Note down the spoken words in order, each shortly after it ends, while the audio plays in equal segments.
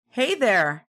Hey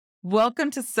there.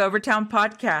 Welcome to Sobertown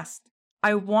Podcast.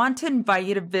 I want to invite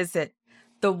you to visit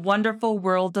the wonderful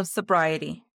world of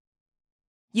sobriety.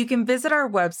 You can visit our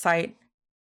website,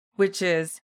 which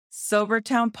is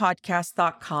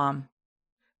sobertownpodcast.com.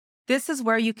 This is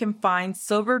where you can find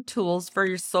sober tools for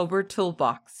your sober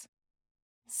toolbox,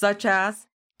 such as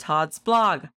Todd's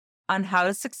blog on how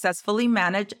to successfully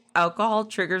manage alcohol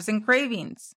triggers and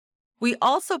cravings. We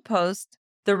also post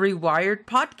the Rewired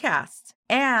podcast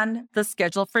and the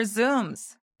schedule for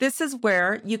Zooms. This is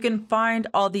where you can find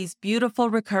all these beautiful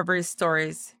recovery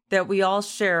stories that we all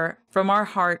share from our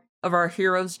heart of our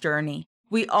hero's journey.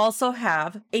 We also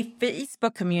have a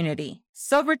Facebook community,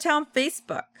 Sobertown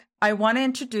Facebook. I want to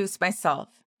introduce myself.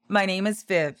 My name is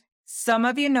Viv. Some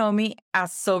of you know me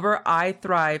as Sober I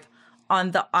Thrive on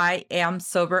the I Am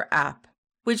Sober app,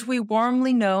 which we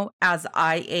warmly know as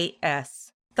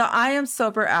IAS. The I Am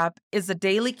Sober app is a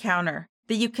daily counter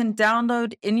that you can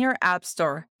download in your app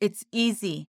store. It's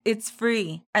easy, it's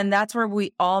free, and that's where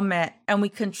we all met, and we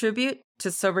contribute to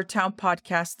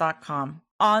SobertownPodcast.com.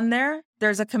 On there,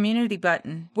 there's a community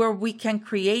button where we can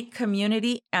create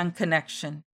community and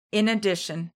connection. In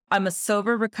addition, I'm a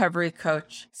sober recovery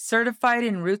coach, certified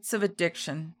in roots of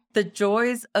addiction, the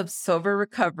joys of sober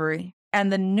recovery,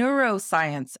 and the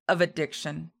neuroscience of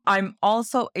addiction. I'm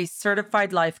also a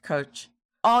certified life coach.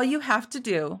 All you have to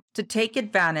do to take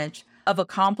advantage of a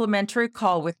complimentary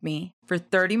call with me for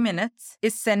 30 minutes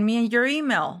is send me your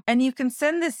email. And you can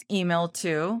send this email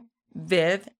to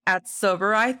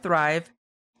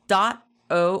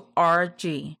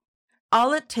viv@soberithrive.org.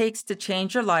 All it takes to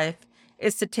change your life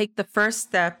is to take the first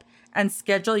step and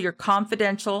schedule your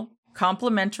confidential,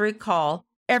 complimentary call.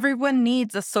 Everyone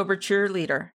needs a sober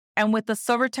cheerleader. And with the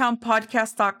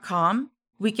SobertownPodcast.com,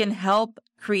 we can help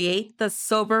create the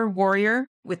sober warrior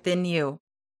within you.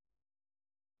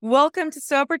 Welcome to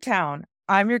Sobertown.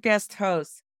 I'm your guest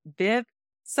host, Viv.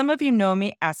 Some of you know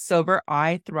me as Sober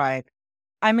I Thrive.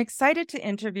 I'm excited to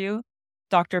interview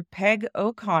Dr. Peg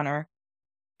O'Connor,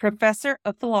 professor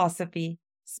of philosophy,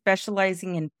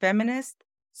 specializing in feminist,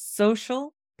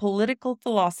 social, political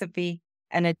philosophy,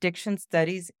 and addiction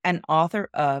studies, and author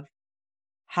of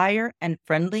Higher and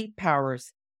Friendly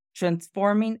Powers,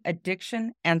 Transforming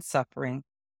Addiction and Suffering.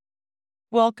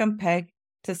 Welcome, Peg,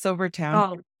 to Sobertown.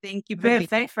 Oh, Thank you for Viv, being.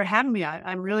 thanks for having me.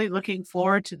 I'm really looking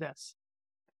forward to this.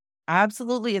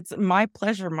 Absolutely. It's my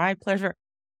pleasure. My pleasure.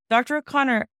 Dr.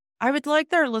 O'Connor, I would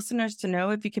like our listeners to know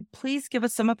if you could please give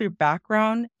us some of your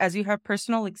background as you have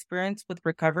personal experience with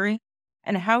recovery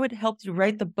and how it helped you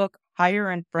write the book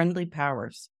Higher and Friendly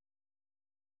Powers.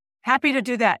 Happy to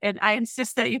do that. And I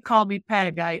insist that you call me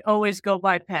Peg. I always go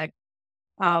by Peg.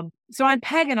 So I'm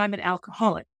Peg and I'm an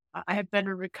alcoholic. I have been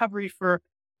in recovery for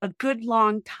a good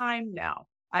long time now.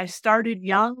 I started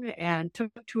young and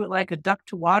took to it like a duck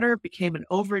to water, became an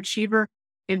overachiever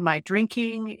in my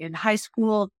drinking in high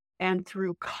school and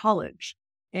through college.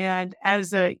 And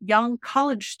as a young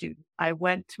college student, I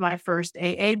went to my first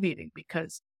AA meeting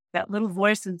because that little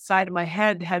voice inside of my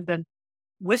head had been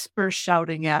whisper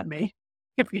shouting at me,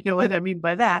 if you know what I mean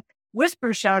by that,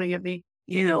 whisper shouting at me,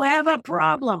 "You have a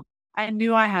problem." I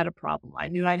knew I had a problem. I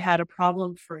knew I'd had a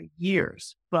problem for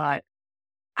years, but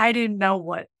I didn't know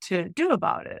what to do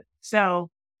about it. So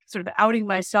sort of outing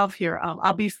myself here,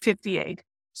 I'll be 58.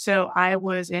 So I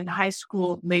was in high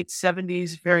school, late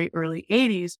 70s, very early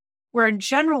 80s, where in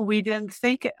general, we didn't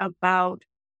think about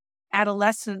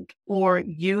adolescent or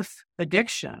youth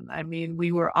addiction. I mean,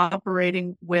 we were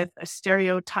operating with a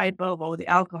stereotype of, oh, the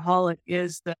alcoholic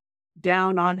is the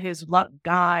down on his luck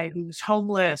guy who's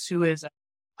homeless, who is a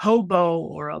hobo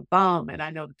or a bum. And I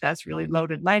know that that's really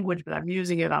loaded language, but I'm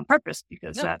using it on purpose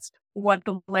because that's what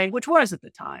the language was at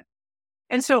the time.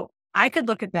 And so I could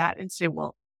look at that and say,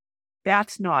 well,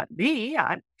 that's not me.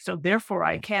 So therefore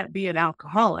I can't be an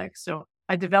alcoholic. So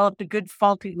I developed a good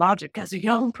faulty logic as a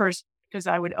young person because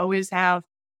I would always have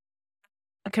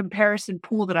a comparison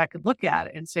pool that I could look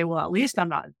at and say, well, at least I'm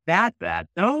not that bad.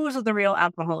 Those are the real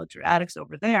alcoholics or addicts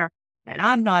over there. And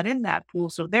I'm not in that pool.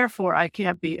 So therefore I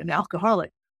can't be an alcoholic.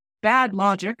 Bad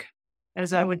logic,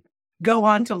 as I would go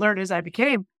on to learn as I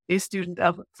became a student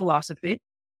of philosophy.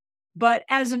 But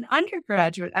as an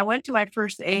undergraduate, I went to my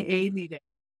first AA meeting.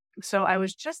 So I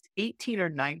was just 18 or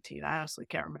 19. I honestly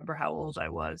can't remember how old I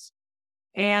was.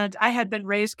 And I had been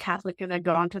raised Catholic and had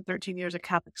gone to 13 years of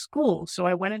Catholic school. So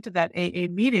I went into that AA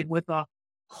meeting with a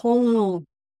whole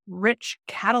rich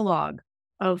catalog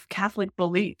of Catholic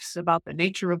beliefs about the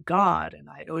nature of God. And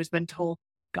I'd always been told,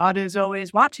 God is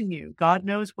always watching you. God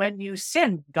knows when you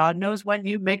sin. God knows when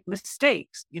you make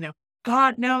mistakes.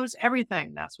 God knows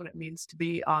everything. That's what it means to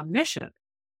be omniscient.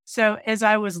 So as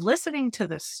I was listening to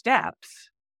the steps,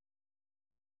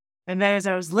 And then as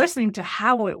I was listening to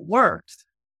how it works,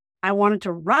 I wanted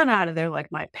to run out of there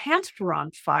like my pants were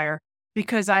on fire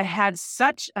because I had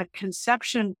such a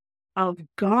conception of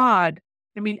God.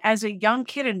 I mean, as a young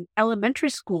kid in elementary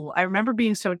school, I remember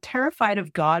being so terrified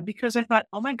of God because I thought,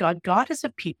 oh my God, God is a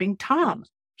peeping Tom.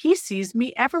 He sees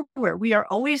me everywhere. We are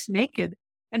always naked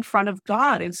in front of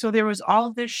God. And so there was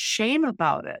all this shame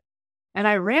about it. And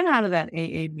I ran out of that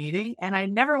AA meeting and I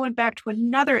never went back to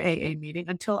another AA meeting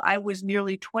until I was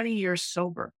nearly 20 years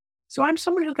sober. So I'm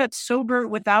someone who got sober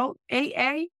without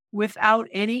AA, without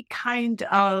any kind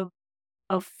of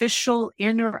official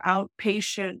in or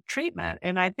outpatient treatment.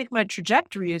 And I think my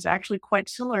trajectory is actually quite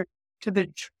similar to the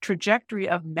trajectory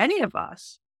of many of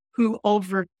us who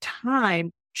over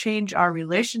time change our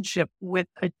relationship with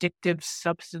addictive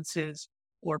substances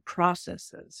or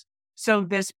processes. So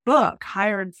this book,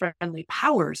 Higher and Friendly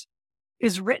Powers,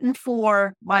 is written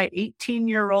for my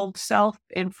 18-year-old self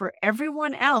and for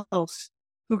everyone else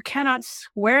who cannot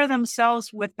square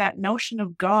themselves with that notion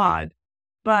of God,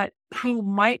 but who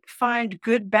might find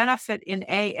good benefit in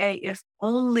AA if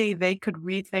only they could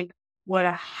rethink what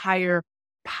a higher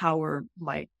power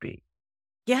might be.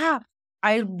 Yeah,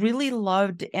 I really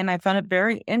loved and I found it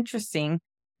very interesting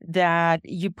that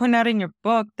you point out in your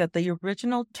book that the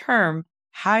original term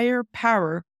higher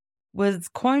power was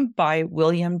coined by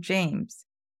William James.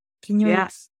 Can you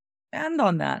Yes. expand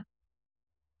on that?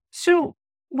 So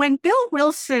when Bill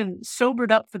Wilson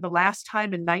sobered up for the last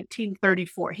time in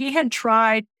 1934, he had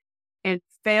tried and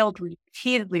failed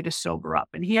repeatedly to sober up.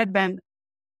 And he had been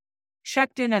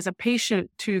checked in as a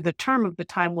patient to the term of the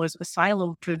time was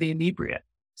asylum for the inebriate.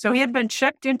 So he had been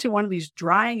checked into one of these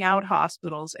drying out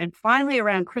hospitals. And finally,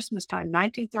 around Christmas time,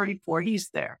 1934, he's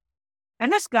there.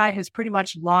 And this guy has pretty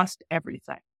much lost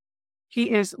everything.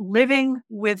 He is living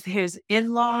with his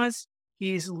in-laws.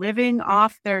 He's living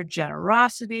off their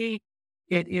generosity.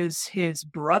 It is his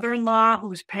brother-in-law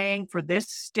who's paying for this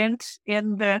stint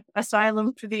in the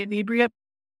asylum for the inebriate.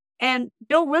 And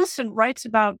Bill Wilson writes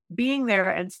about being there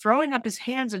and throwing up his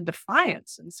hands in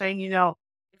defiance and saying,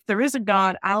 if there is a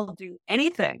God, I'll do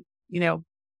anything,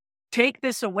 take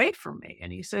this away from me.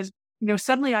 And he says,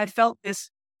 suddenly I felt this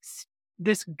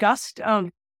gust of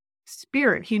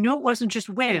spirit. He knew it wasn't just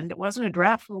wind. It wasn't a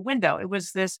draft from a window. It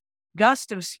was this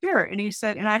gust of spirit. And he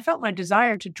said, and I felt my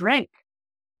desire to drink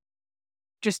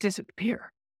just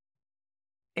disappear.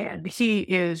 And he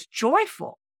is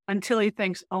joyful until he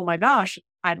thinks, oh my gosh,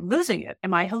 I'm losing it.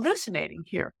 Am I hallucinating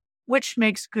here? Which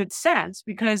makes good sense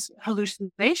because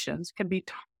hallucinations can be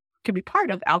part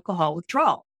of alcohol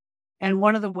withdrawal. And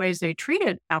one of the ways they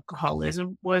treated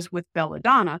alcoholism was with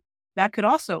belladonna. That could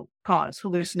also cause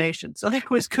hallucinations. So there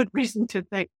was good reason to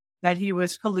think that he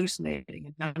was hallucinating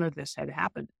and none of this had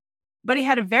happened. But he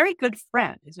had a very good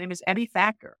friend. His name is Ebby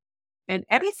Thacker. And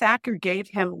Ebby Thacker gave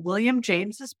him William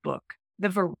James's book, The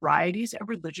Varieties of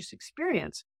Religious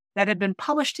Experience, that had been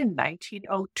published in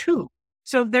 1902.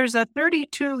 So there's a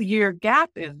 32-year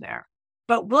gap in there.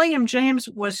 But William James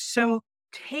was so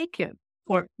taken,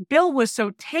 or Bill was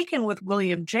so taken with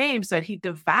William James that he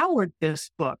devoured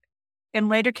this book and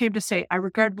later came to say, I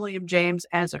regard William James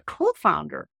as a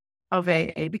co-founder of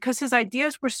AA because his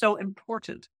ideas were so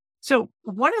important. So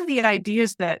one of the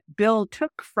ideas that Bill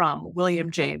took from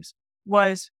William James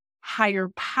was higher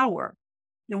power.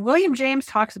 Now, William James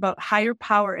talks about higher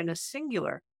power in a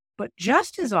singular, but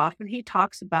just as often he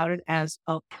talks about it as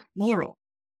a plural.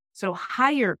 So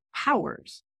higher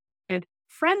powers and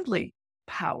friendly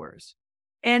powers.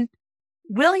 And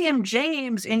William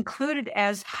James included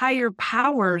as higher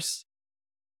powers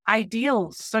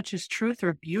ideals such as truth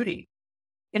or beauty,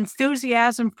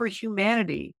 enthusiasm for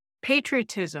humanity,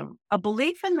 patriotism, a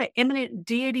belief in the immanent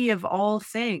deity of all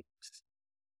things,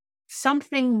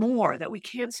 something more that we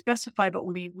can't specify, but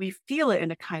we feel it in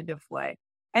a kind of way.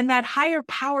 And that higher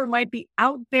power might be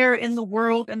out there in the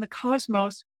world and the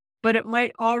cosmos, but it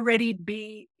might already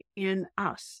be in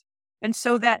us. And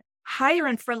so that higher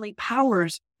and friendly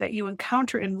powers that you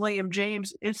encounter in William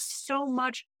James is so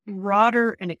much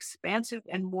broader and expansive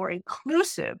and more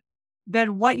inclusive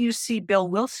than what you see Bill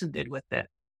Wilson did with it.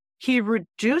 He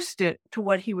reduced it to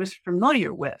what he was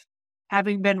familiar with,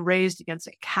 having been raised against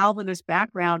a Calvinist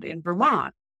background in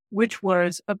Vermont, which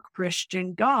was a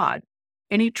Christian God.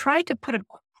 And he tried to put a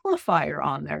qualifier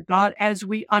on there, God as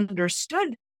we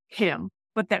understood him,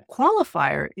 but that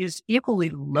qualifier is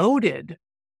equally loaded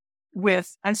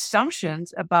with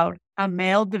assumptions about a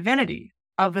male divinity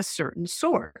of a certain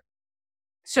sort.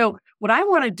 So what I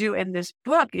want to do in this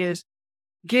book is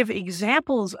give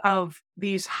examples of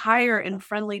these higher and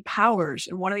friendly powers.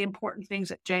 And one of the important things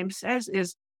that James says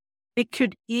is it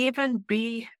could even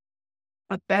be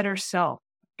a better self,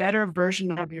 better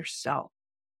version of yourself.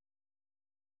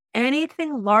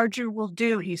 Anything larger will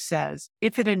do, he says,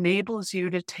 if it enables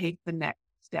you to take the next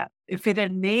step, if it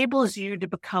enables you to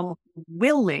become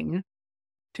willing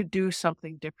to do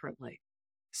something differently.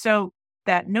 So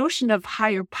that notion of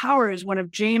higher power is one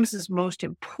of James's most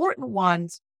important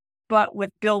ones. But with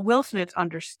Bill Wilson, it's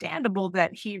understandable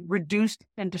that he reduced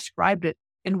and described it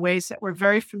in ways that were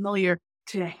very familiar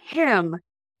to him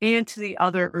and to the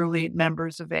other early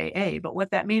members of AA. But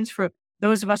what that means for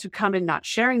those of us who come in not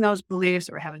sharing those beliefs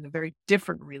or having a very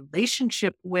different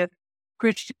relationship with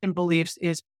Christian beliefs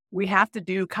is we have to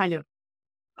do kind of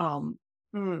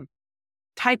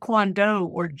taekwondo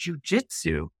or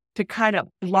jujitsu to kind of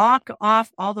block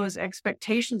off all those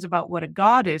expectations about what a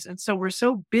God is. And so we're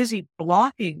so busy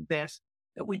blocking this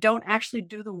that we don't actually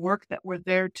do the work that we're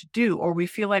there to do, or we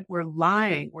feel like we're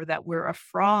lying or that we're a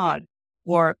fraud,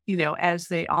 or, as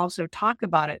they also talk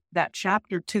about it, that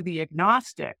chapter to the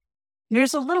agnostic.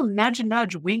 There's a little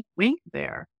nudge, wink, wink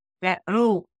there that,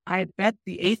 I bet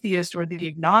the atheist or the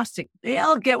agnostic,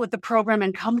 they'll get with the program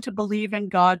and come to believe in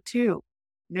God too.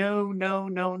 No, no,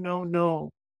 no, no, no.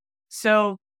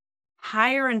 So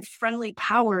higher and friendly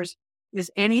powers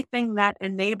is anything that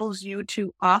enables you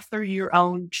to author your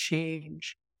own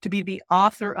change, to be the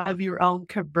author of your own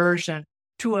conversion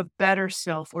to a better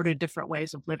self or to different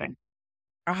ways of living.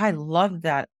 I love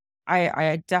that.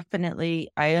 I definitely,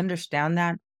 I understand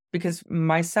that, because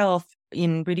myself,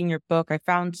 in reading your book, I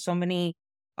found so many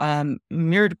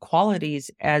mirrored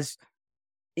qualities as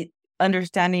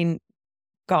understanding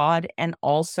God, and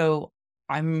also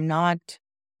I'm not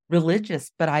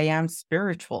religious, but I am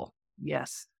spiritual.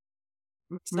 Yes.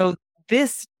 So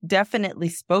this definitely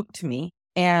spoke to me,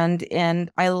 and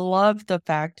I love the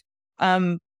fact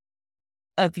of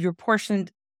your portion,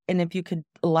 and if you could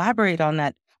elaborate on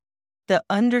that, the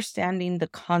understanding the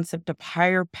concept of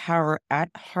higher power at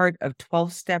heart of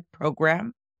 12-step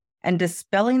program, and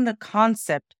dispelling the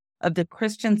concept of the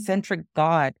Christian-centric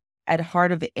God at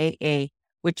heart of AA,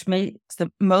 which makes the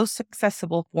most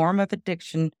accessible form of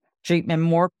addiction treatment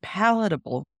more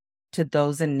palatable to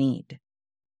those in need.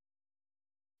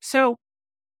 So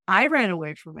I ran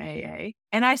away from AA,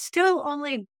 and I still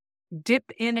only dip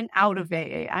in and out of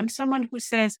AA. I'm someone who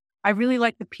says, I really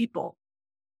like the people.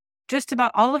 Just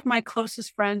about all of my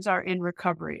closest friends are in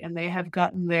recovery, and they have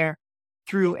gotten there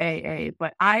through AA.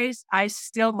 But I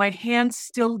still, my hands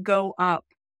still go up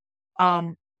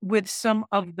with some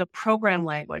of the program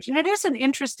language. And it is an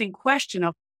interesting question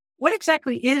of what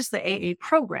exactly is the AA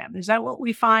program? Is that what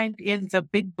we find in the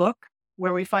big book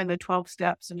where we find the 12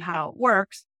 steps and how it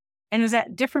works? And is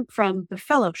that different from the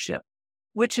fellowship,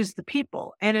 which is the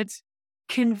people? And it's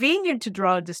convenient to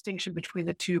draw a distinction between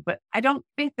the two, but I don't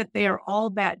think that they are all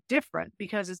that different,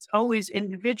 because it's always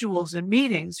individuals in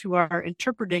meetings who are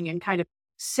interpreting and kind of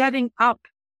setting up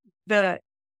the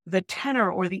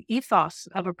tenor or the ethos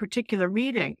of a particular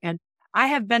meeting. And I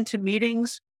have been to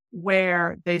meetings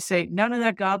where they say none of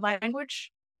that God language,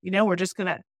 we're just going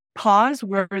to pause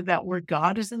where that word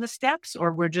God is in the steps,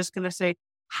 or we're just going to say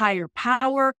higher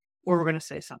power, or we're going to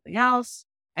say something else.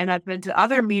 And I've been to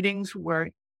other meetings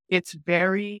where it's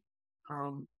very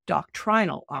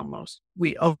doctrinal almost.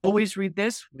 We always read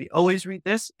this, we always read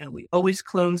this, and we always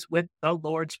close with the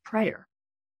Lord's Prayer.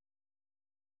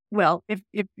 Well, if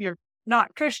you're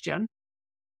not Christian,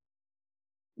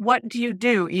 what do you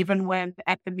do even when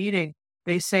at the meeting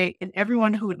they say, and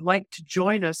everyone who would like to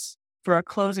join us for a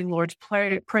closing Lord's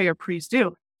Prayer, please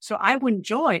do. So I wouldn't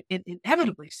join.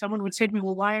 Inevitably, someone would say to me,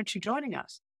 well, why aren't you joining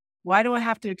us? Why do I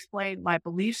have to explain my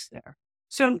beliefs there?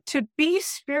 So to be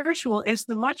spiritual is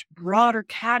the much broader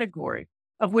category,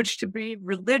 of which to be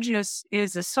religious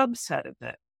is a subset of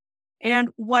it. And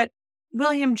what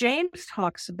William James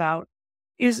talks about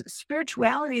is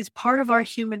spirituality is part of our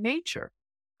human nature.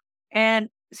 And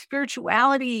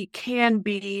spirituality can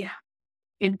be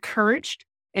encouraged,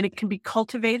 and it can be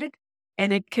cultivated,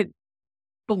 and it could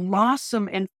blossom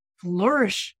and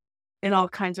flourish in all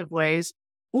kinds of ways,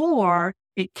 or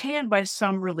it can, by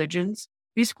some religions,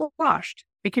 be squashed.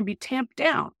 It can be tamped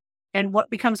down. And what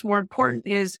becomes more important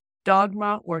is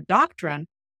dogma or doctrine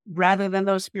rather than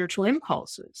those spiritual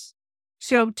impulses.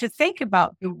 So to think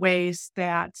about the ways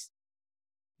that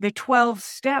the 12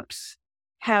 steps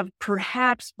have,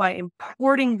 perhaps by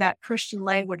importing that Christian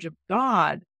language of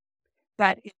God,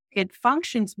 that it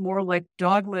functions more like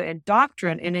dogma and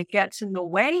doctrine, and it gets in the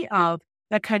way of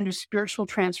that kind of spiritual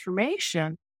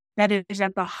transformation that is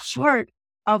at the heart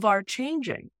of our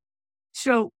changing.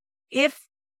 So if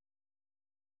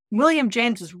William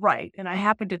James is right, and I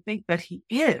happen to think that he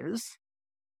is,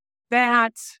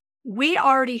 that we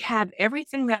already have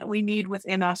everything that we need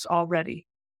within us already.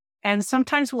 And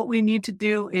sometimes what we need to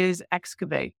do is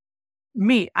excavate.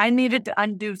 I needed to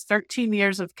undo 13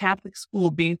 years of Catholic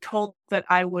school, being told that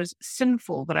I was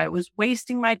sinful, that I was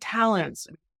wasting my talents.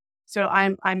 So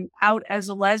I'm out as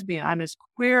a lesbian. I'm as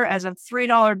queer as a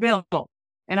 $3 bill.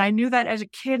 And I knew that as a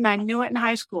kid, and I knew it in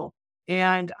high school.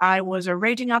 And I was a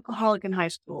raging alcoholic in high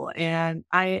school. And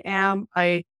I am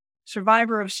a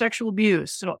survivor of sexual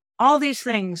abuse. So all these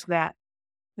things that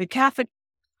the Catholic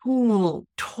school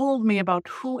told me about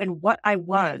who and what I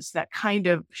was, that kind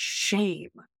of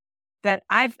shame, that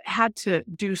I've had to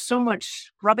do so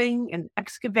much scrubbing and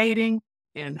excavating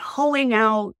and hoeing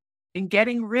out and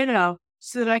getting rid of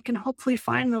so that I can hopefully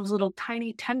find those little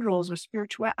tiny tendrils of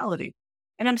spirituality.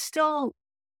 And I'm still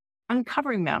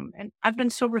uncovering them. And I've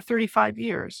been sober 35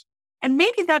 years. And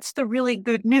maybe that's the really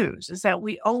good news, is that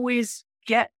we always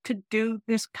get to do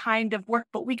this kind of work,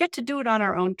 but we get to do it on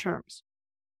our own terms.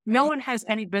 No one has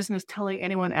any business telling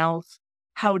anyone else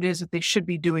how it is that they should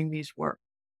be doing these work.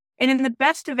 And in the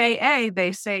best of AA,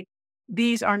 they say,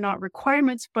 these are not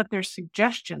requirements, but they're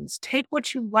suggestions. Take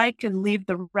what you like and leave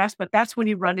the rest. But that's when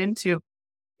you run into,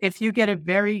 if you get a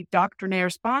very doctrinaire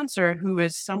sponsor who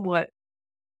is somewhat,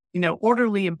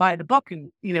 orderly and by the book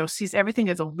and, sees everything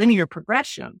as a linear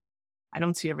progression. I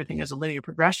don't see everything as a linear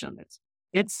progression.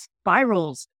 It's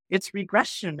spirals, it's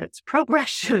regression, it's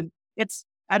progression. It's,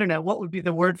 I don't know, what would be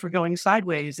the word for going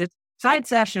sideways? It's side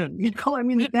session.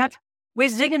 That we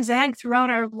zig and zag throughout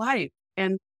our life.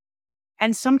 And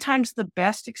sometimes the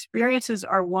best experiences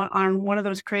are on one of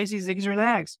those crazy zigs or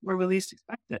zags where we least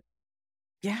expect it.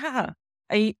 Yeah,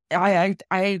 I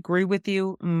agree with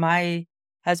you. My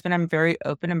husband, I'm very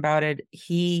open about it.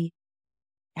 He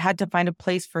had to find a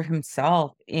place for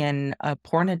himself in a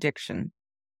porn addiction.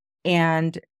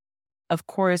 And of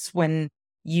course, when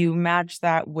you match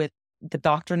that with the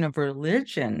doctrine of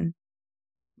religion,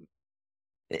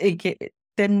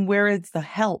 then where is the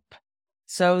help?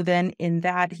 So then in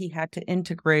that, he had to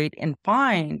integrate and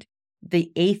find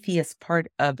the atheist part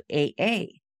of AA,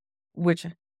 which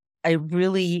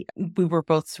we were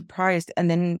both surprised.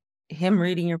 And then him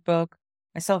reading your book,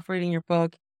 myself reading your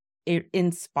book, it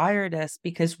inspired us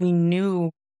because we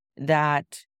knew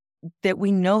that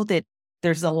we know that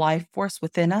there's a life force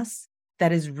within us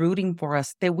that is rooting for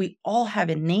us, that we all have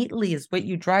innately, is what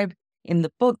you drive in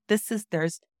the book.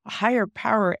 There's a higher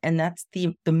power, and that's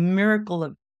the miracle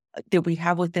of that we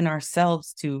have within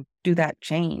ourselves to do that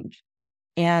change.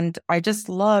 And I just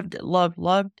loved.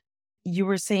 You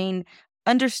were saying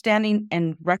understanding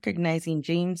and recognizing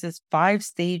James's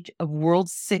 5-stage of world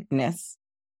sickness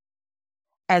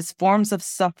as forms of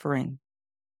suffering.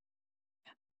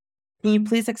 Can you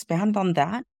please expand on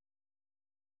that?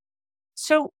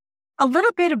 So a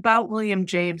little bit about William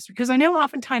James, because I know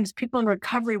oftentimes people in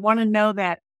recovery want to know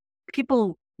that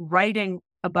people writing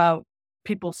about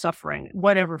people suffering,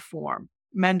 whatever form,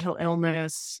 mental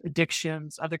illness,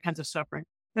 addictions, other kinds of suffering,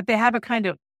 that they have a kind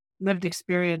of lived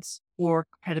experience or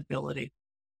credibility.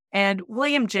 And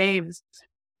William James,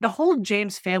 the whole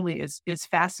James family is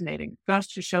fascinating,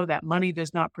 just to show that money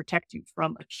does not protect you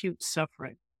from acute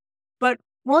suffering. But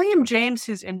William James,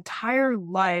 his entire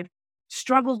life,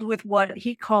 struggled with what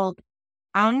he called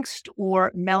angst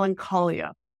or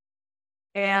melancholia.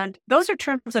 And those are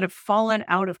terms that have fallen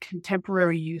out of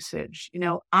contemporary usage.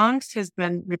 Angst has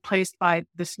been replaced by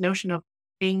this notion of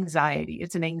anxiety.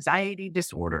 It's an anxiety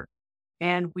disorder.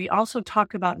 And we also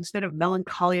talk about, instead of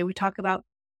melancholia, we talk about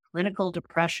clinical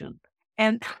depression.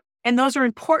 And those are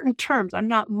important terms. I'm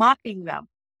not mocking them.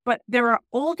 But there are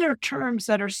older terms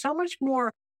that are so much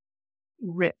more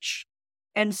rich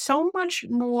and so much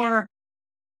more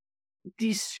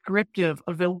descriptive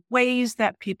of the ways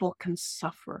that people can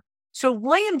suffer. So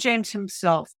William James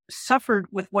himself suffered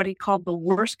with what he called the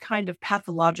worst kind of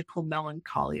pathological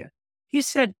melancholia. He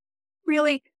said,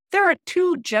 really, there are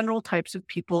two general types of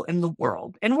people in the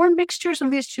world, and we're mixtures of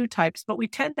these two types, but we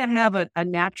tend to have a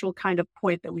natural kind of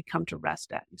point that we come to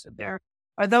rest at. He said, there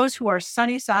are those who are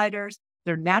sunny-siders.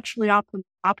 They're naturally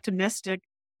optimistic.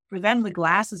 For them, the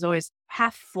glass is always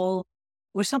half full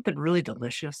with something really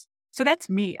delicious. So that's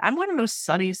me. I'm one of those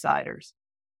sunny-siders.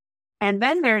 And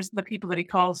then there's the people that he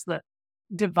calls the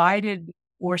divided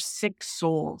or sick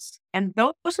souls. And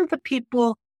those are the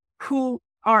people who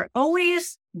are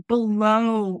always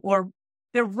below, or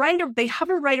they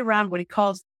hover right around what he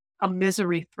calls a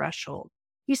misery threshold.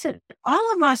 He said,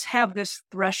 all of us have this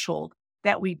threshold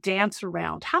that we dance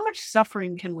around. How much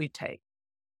suffering can we take?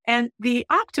 And the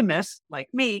optimists, like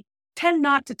me, tend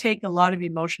not to take a lot of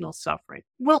emotional suffering.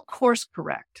 We'll course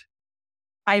correct.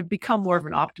 I've become more of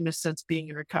an optimist since being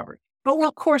in recovery, but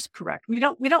we'll course correct. We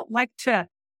don't like to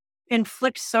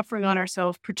inflict suffering on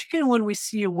ourselves, particularly when we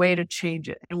see a way to change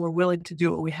it and we're willing to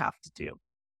do what we have to do.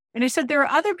 And he said there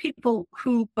are other people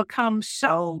who become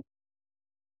so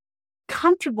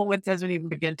comfortable with, doesn't even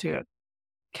begin to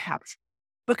capture,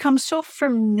 become so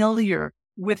familiar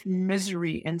with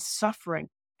misery and suffering,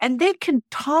 and they can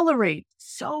tolerate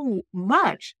so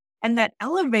much, and that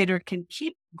elevator can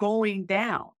keep going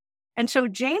down. And so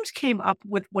James came up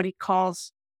with what he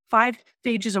calls 5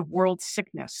 stages of world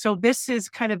sickness. So this is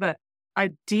kind of a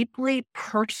deeply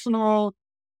personal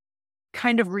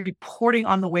kind of reporting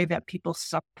on the way that people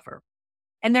suffer.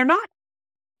 And they're not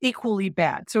equally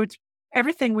bad. So it's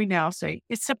everything we now say,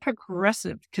 it's a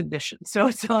progressive condition. So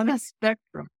it's on a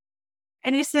spectrum.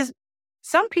 And he says,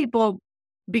 some people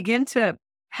begin to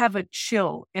have a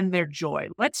chill in their joy.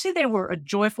 Let's say they were a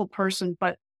joyful person,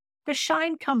 but the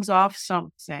shine comes off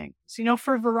some things,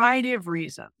 for a variety of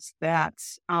reasons.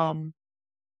 That's a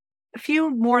few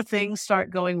more things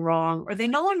start going wrong, or they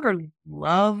no longer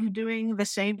love doing the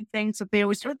same things that they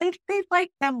always do. They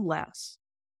like them less.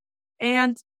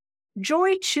 And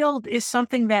joy chilled is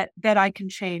something that I can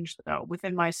change, though,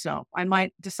 within myself. I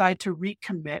might decide to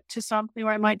recommit to something,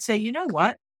 or I might say, you know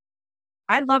what?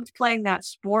 I loved playing that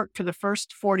sport for the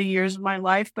first 40 years of my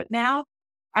life, but now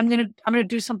I'm gonna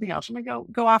do something else. I'm gonna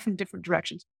go off in different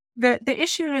directions. The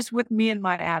issue is with me and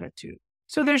my attitude.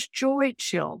 So there's joy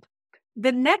chilled.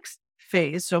 The next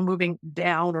phase, so moving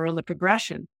down or in the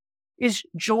progression, is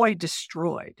joy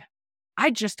destroyed. I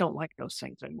just don't like those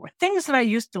things anymore. Things that I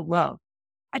used to love,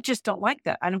 I just don't like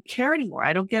that. I don't care anymore.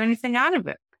 I don't get anything out of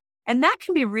it. And that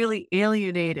can be really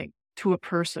alienating to a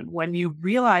person when you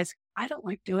realize, I don't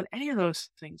like doing any of those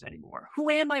things anymore. Who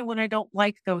am I when I don't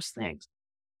like those things?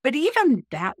 But even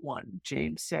that one,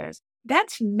 James says,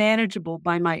 that's manageable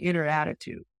by my inner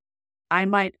attitude. I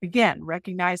might, again,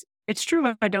 recognize it's true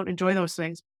if I don't enjoy those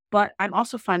things, but I'm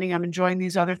also finding I'm enjoying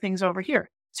these other things over here.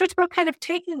 So it's about kind of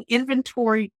taking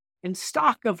inventory and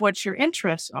stock of what your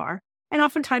interests are, and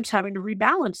oftentimes having to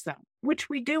rebalance them, which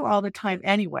we do all the time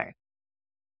anyway.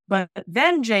 But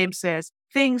then James says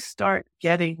things start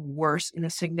getting worse in a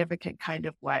significant kind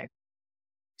of way.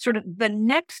 Sort of the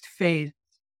next phase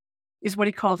is what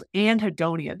he calls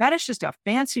anhedonia. That is just a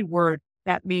fancy word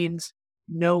that means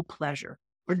no pleasure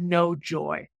or no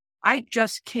joy. I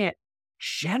just can't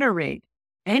generate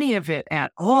any of it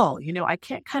at all. I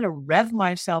can't kind of rev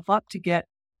myself up to get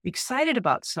excited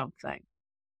about something.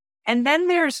 And then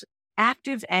there's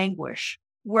active anguish,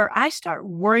 where I start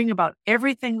worrying about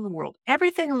everything in the world.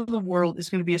 Everything in the world is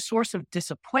going to be a source of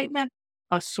disappointment,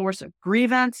 a source of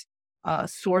grievance, a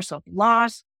source of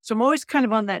loss. So I'm always kind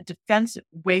of on that defensive,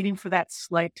 waiting for that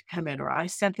slight to come in. Or I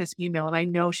sent this email and I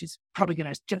know she's probably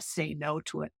going to just say no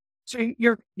to it. So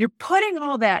you're putting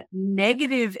all that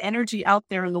negative energy out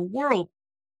there in the world,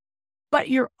 but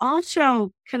you're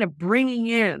also kind of bringing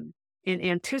in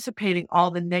anticipating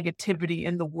all the negativity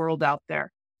in the world out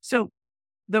there. So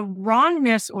the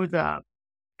wrongness or the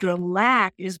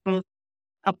lack is both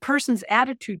a person's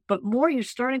attitude, but more you're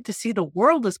starting to see the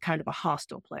world as kind of a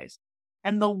hostile place.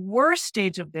 And the worst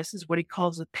stage of this is what he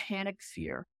calls a panic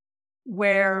fear,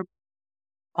 where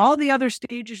all the other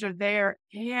stages are there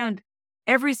and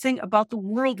everything about the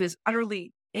world is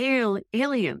utterly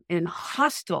alien and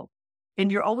hostile.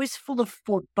 And you're always full of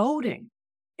foreboding.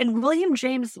 And William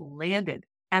James landed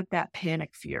at that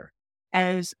panic fear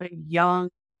as a young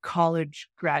college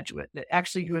graduate.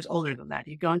 Actually, he was older than that.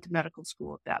 He'd gone to medical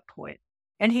school at that point.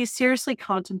 And he seriously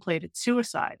contemplated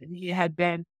suicide. And he had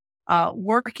been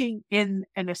working in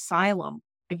an asylum.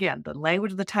 Again, the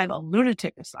language of the time, a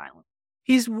lunatic asylum.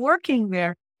 He's working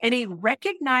there and he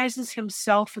recognizes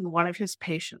himself in one of his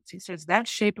patients. He says, that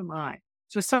shape of mind.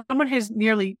 So someone who's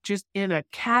nearly just in a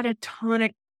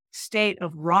catatonic state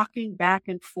of rocking back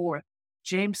and forth.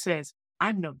 James says,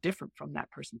 I'm no different from that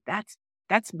person.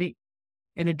 That's me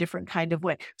in a different kind of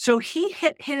way. So he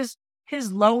hit his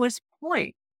lowest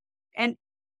point. And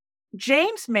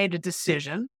James made a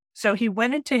decision. So he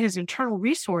went into his internal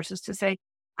resources to say,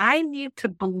 I need to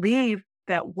believe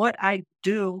that what I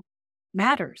do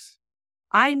matters.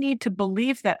 I need to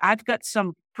believe that I've got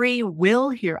some free will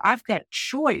here. I've got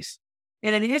choice.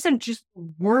 And it isn't just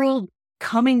the world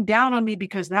coming down on me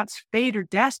because that's fate or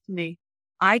destiny.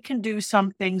 I can do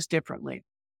some things differently.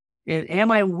 And am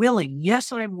I willing?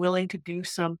 Yes, I'm willing to do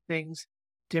some things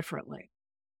differently.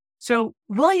 So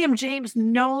William James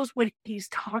knows what he's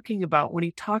talking about when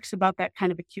he talks about that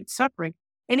kind of acute suffering.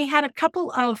 And he had a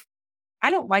couple of, I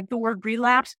don't like the word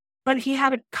relapse, but he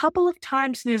had a couple of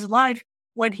times in his life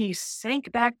when he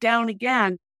sank back down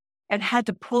again and had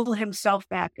to pull himself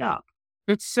back up.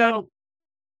 So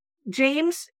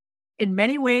James, in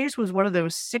many ways, was one of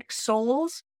those sick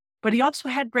souls but he also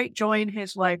had great joy in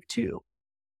his life too.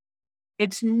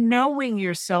 It's knowing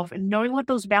yourself and knowing what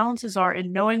those balances are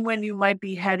and knowing when you might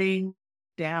be heading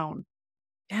down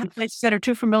Yeah. in places that are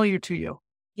too familiar to you.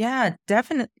 Yeah,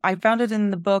 definitely. I found it in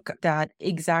the book, that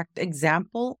exact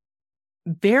example,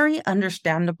 very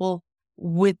understandable,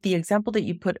 with the example that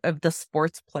you put of the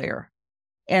sports player.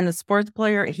 And the sports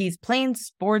player, he's playing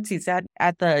sports, he's at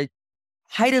the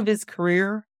height of his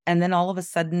career, and then all of a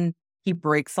sudden he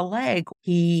breaks a leg.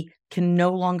 He can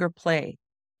no longer play.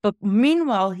 But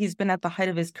meanwhile, he's been at the height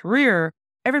of his career.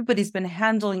 Everybody's been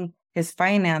handling his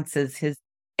finances, his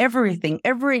everything,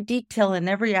 every detail and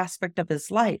every aspect of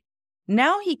his life.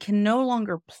 Now he can no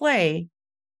longer play.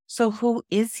 So who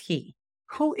is he?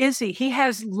 Who is he? He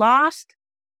has lost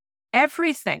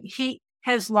everything. He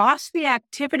has lost the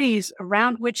activities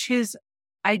around which his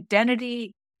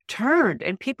identity turned,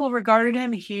 and people regarded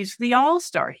him, he's the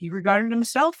all-star. He regarded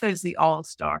himself as the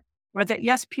all-star, or that,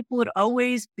 yes, people would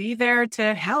always be there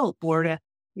to help or to,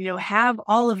 have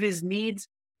all of his needs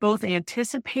both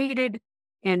anticipated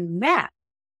and met.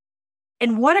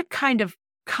 And what a kind of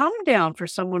come down for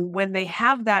someone when they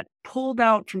have that pulled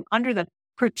out from under them,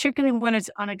 particularly when it's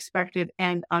unexpected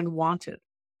and unwanted.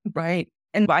 Right.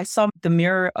 And I saw the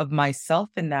mirror of myself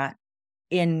in that,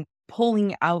 in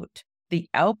pulling out the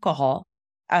alcohol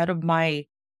out of my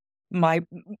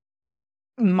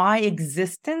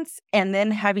existence, and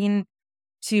then having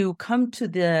to come to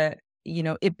the,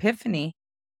 epiphany.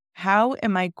 How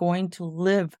am I going to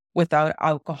live without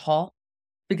alcohol?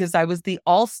 Because I was the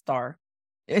all-star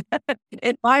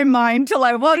in my mind till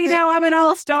I wasn't. Now I'm an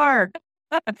all-star.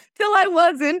 Till I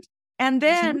wasn't. And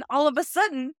then all of a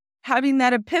sudden, having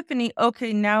that epiphany,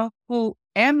 okay, now who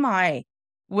am I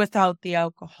without the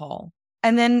alcohol?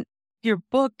 And then your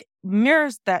book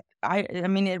mirrors that. I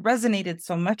mean, it resonated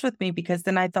so much with me, because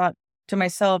then I thought to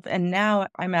myself, and now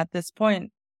I'm at this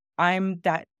point, I'm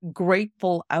that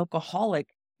grateful alcoholic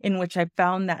in which I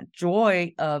found that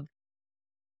joy of,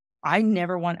 I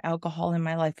never want alcohol in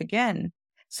my life again.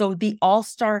 So the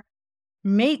all-star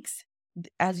makes,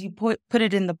 as you put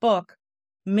it in the book,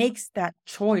 makes that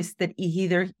choice that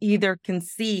he either can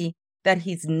see that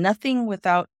he's nothing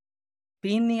without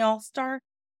being the all-star,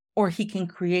 or he can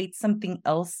create something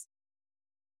else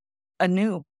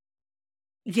anew.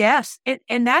 Yes.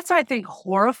 And that's, I think,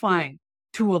 horrifying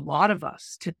to a lot of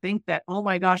us, to think that, oh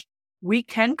my gosh, we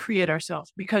can create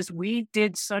ourselves because we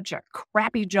did such a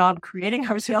crappy job creating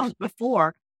ourselves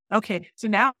before. Okay, so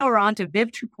now we're on to Viv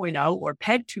 2.0 or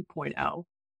PEG 2.0,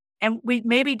 and we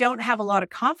maybe don't have a lot of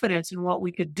confidence in what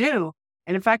we could do.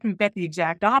 And in fact, we bet the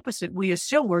exact opposite. We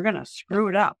assume we're going to screw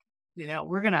it up.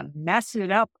 We're going to mess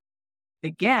it up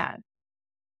again.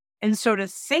 And so to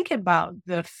think about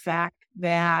the fact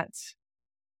that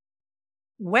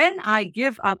when I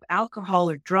give up alcohol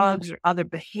or drugs or other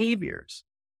behaviors,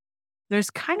 there's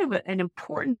kind of an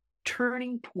important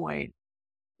turning point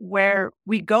where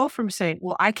we go from saying,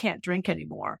 well, I can't drink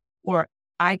anymore, or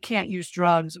I can't use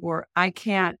drugs, or I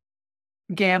can't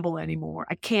gamble anymore.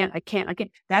 I can't.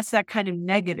 That's that kind of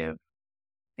negative.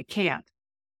 I can't.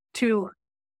 To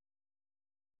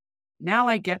now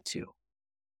I get to.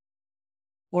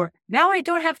 Or now I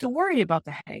don't have to worry about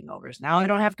the hangovers. Now I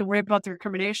don't have to worry about the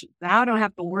recrimination. Now I don't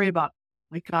have to worry about,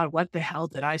 my God, what the hell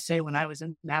did I say when I was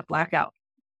in that blackout?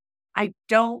 I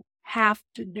don't have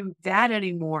to do that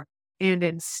anymore. And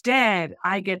instead,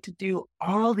 I get to do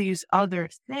all these other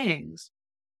things.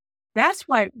 That's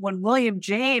why when William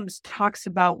James talks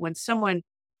about when someone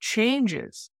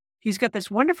changes, he's got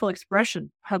this wonderful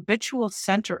expression, habitual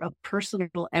center of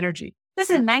personal energy. This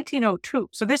is 1902.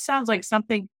 So this sounds like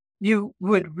something you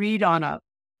would read on a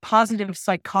positive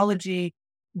psychology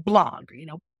blog,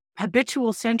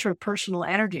 habitual center of personal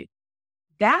energy.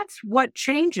 That's what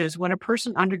changes when a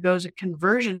person undergoes a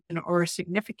conversion or a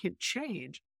significant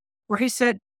change, where he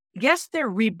said, yes, they're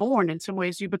reborn in some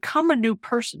ways. You become a new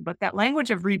person, but that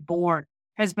language of reborn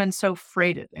has been so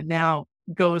freighted and now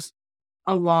goes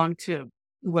along to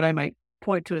what I might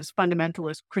point to as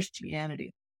fundamentalist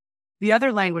Christianity. The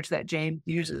other language that James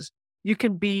uses, you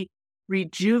can be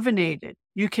rejuvenated,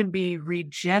 you can be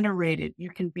regenerated, you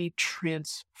can be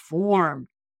transformed,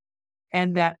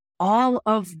 and that all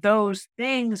of those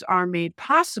things are made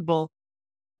possible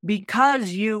because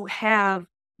you have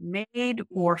made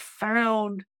or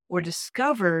found or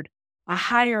discovered a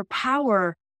higher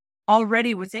power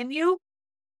already within you,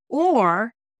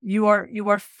 or you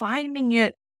are finding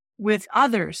it with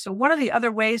others. So one of the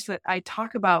other ways that I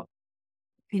talk about,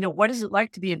 what is it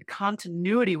like to be in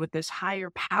continuity with this higher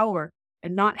power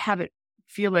and not have it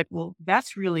feel like, well,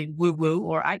 that's really woo-woo,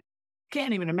 or I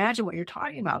can't even imagine what you're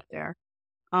talking about there.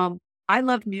 I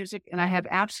love music and I have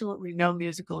absolutely no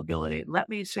musical ability. Let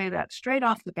me say that straight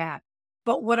off the bat.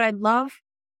 But what I love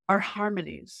are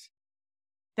harmonies.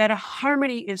 That a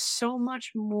harmony is so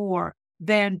much more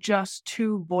than just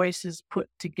two voices put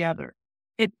together.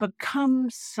 It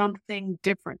becomes something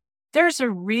different. There's a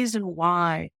reason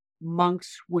why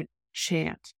monks would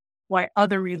chant, why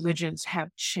other religions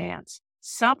have chants.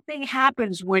 Something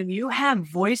happens when you have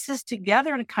voices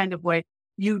together in a kind of way.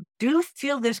 You do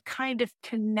feel this kind of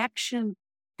connection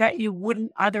that you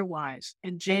wouldn't otherwise.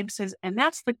 And James says, and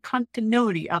that's the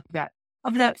continuity of that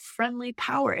friendly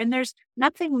power. And there's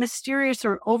nothing mysterious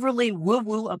or overly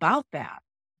woo-woo about that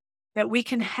we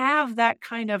can have that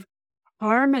kind of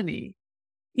harmony,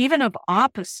 even of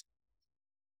opposites.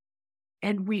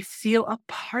 And we feel a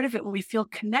part of it when we feel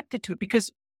connected to it.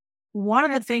 Because one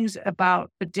of the things about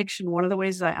addiction, one of the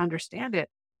ways I understand it,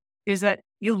 is that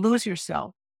you lose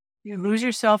yourself. You lose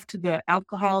yourself to the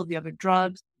alcohol, the other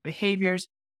drugs, behaviors.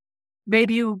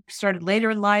 Maybe you started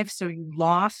later in life, so you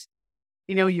lost,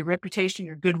 your reputation,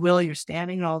 your goodwill, your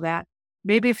standing, and all that.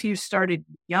 Maybe if you started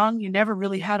young, you never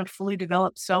really had a fully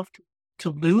developed self to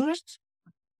lose.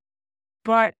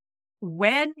 But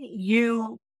when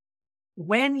you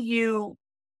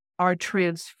are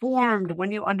transformed, when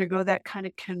you undergo that kind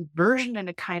of conversion in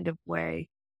a kind of way,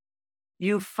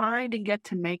 you find and get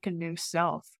to make a new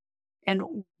self. And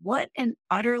what an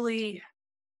utterly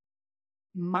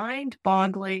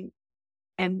mind-boggling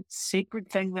and sacred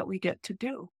thing that we get to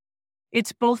do.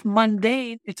 It's both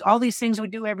mundane, it's all these things we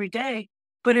do every day,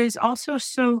 but it is also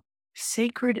so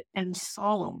sacred and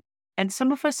solemn. And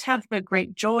some of us have the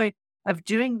great joy of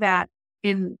doing that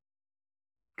in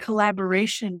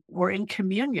collaboration or in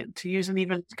communion, to use an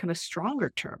even kind of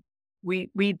stronger term.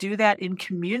 We do that in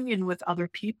communion with other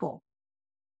people.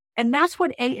 And that's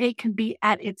what AA can be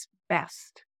at its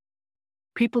best.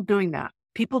 People doing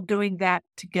that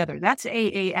together. That's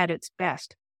AA at its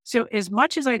best. So as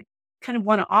much as I kind of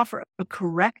want to offer a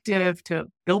corrective to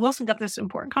Bill Wilson got this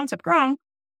important concept wrong,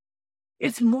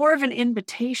 it's more of an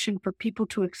invitation for people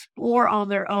to explore on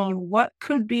their own what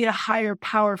could be a higher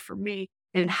power for me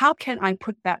and how can I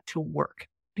put that to work?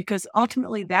 Because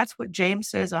ultimately that's what James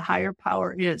says a higher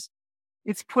power is.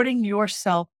 It's putting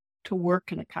yourself to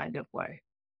work in a kind of way.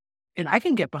 And I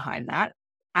can get behind that.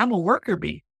 I'm a worker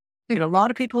bee. A lot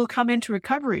of people who come into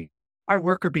recovery are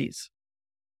worker bees.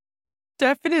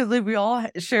 Definitely. We all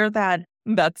share that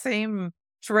same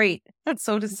trait,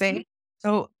 so to say.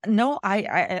 So no,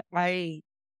 I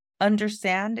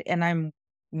understand, and I'm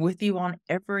with you on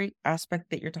every aspect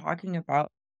that you're talking about,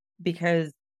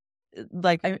 because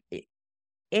AA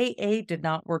did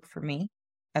not work for me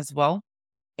as well.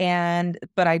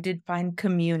 But I did find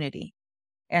community,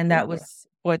 and that was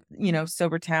what,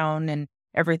 Sobertown and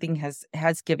everything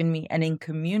has given me. And in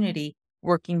community,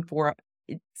 working for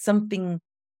something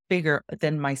bigger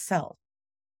than myself.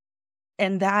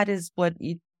 And that is what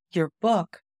your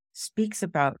book speaks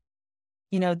about,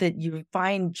 that you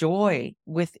find joy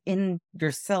within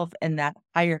yourself and that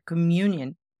higher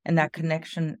communion and that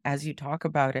connection as you talk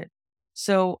about it.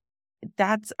 So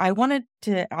I wanted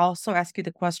to also ask you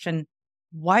the question,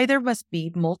 why there must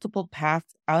be multiple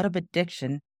paths out of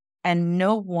addiction and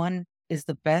no one is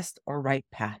the best or right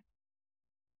path.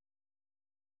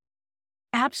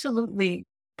 Absolutely,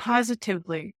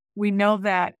 positively. We know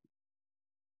that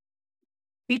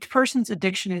each person's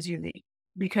addiction is unique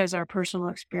because our personal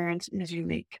experience is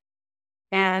unique,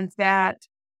 and that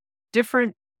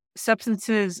different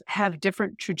substances have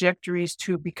different trajectories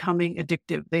to becoming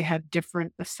addictive. They have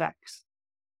different effects.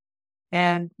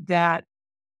 And that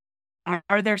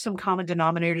are there some common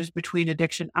denominators between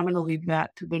addiction? I'm going to leave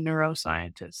that to the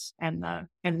neuroscientists and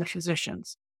the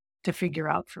physicians to figure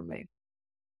out for me.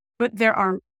 But there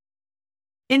are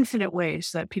infinite ways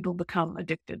that people become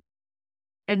addicted.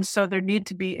 And so there need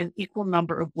to be an equal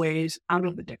number of ways out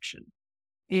of addiction.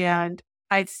 And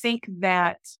I think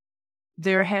that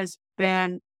there has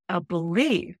been a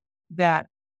belief that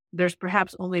there's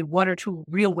perhaps only one or two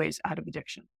real ways out of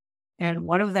addiction. And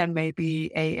one of them may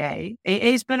be AA.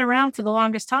 AA's been around for the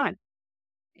longest time.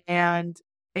 And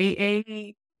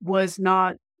AA was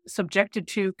not subjected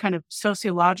to kind of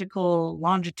sociological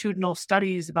longitudinal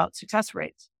studies about success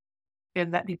rates.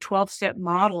 And that the 12-step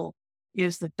model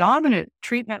is the dominant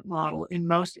treatment model in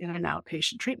most in and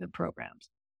outpatient treatment programs.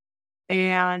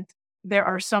 And there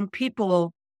are some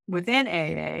people within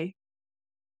AA.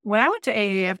 When I went to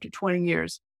AA after 20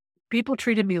 years, people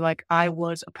treated me like I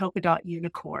was a polka dot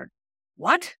unicorn.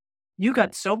 What? You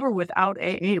got sober without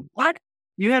AA? What?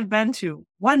 You had been to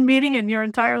one meeting in your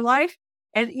entire life?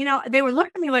 And, they were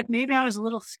looking at me like maybe I was a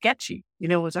little sketchy.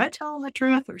 Was I telling the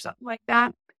truth or something like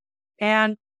that?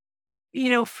 And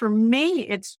For me,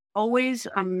 it's always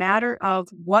a matter of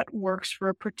what works for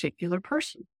a particular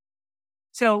person.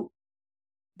 So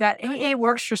that AA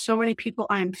works for so many people.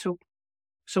 I'm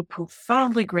so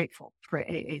profoundly grateful for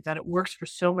AA that it works for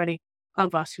so many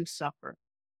of us who suffer.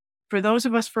 For those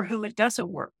of us for whom it doesn't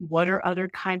work, what are other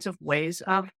kinds of ways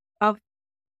of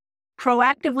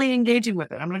proactively engaging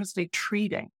with it? I'm not going to say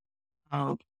treating,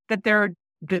 that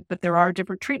there are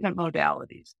different treatment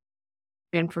modalities.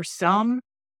 And for some,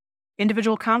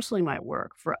 individual counseling might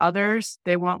work. For others,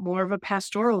 they want more of a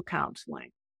pastoral counseling.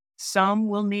 Some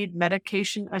will need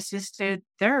medication-assisted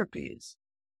therapies.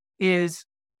 Is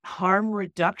harm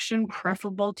reduction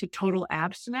preferable to total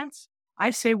abstinence? I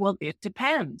say, well, it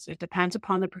depends. It depends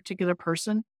upon the particular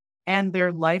person and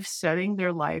their life setting,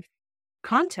 their life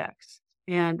context.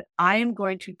 And I am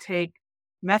going to take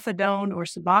methadone or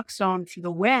Suboxone for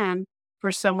the win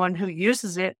for someone who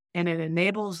uses it and it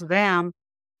enables them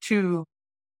to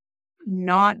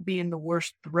not be in the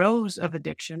worst throes of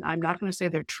addiction. I'm not going to say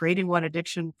they're trading one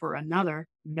addiction for another.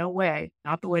 No way.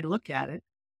 Not the way to look at it.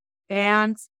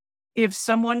 And if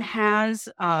someone has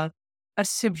a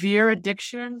severe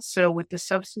addiction, so with the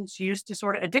substance use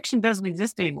disorder, addiction doesn't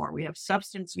exist anymore. We have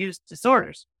substance use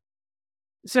disorders.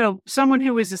 So someone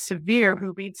who is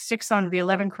who meets 6 out of the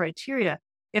 11 criteria,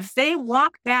 if they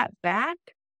walk that back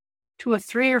to a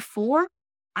 3 or 4,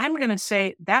 I'm going to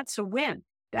say that's a win.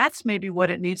 That's maybe what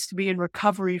it needs to be in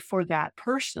recovery for that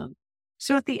person.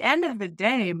 So at the end of the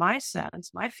day, my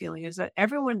feeling is that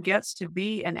everyone gets to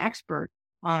be an expert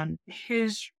on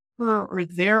his, her, or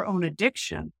their own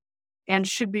addiction and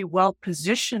should be well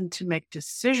positioned to make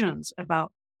decisions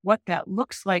about what that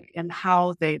looks like and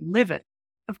how they live it.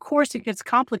 Of course, it gets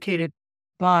complicated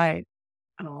by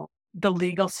the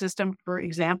legal system, for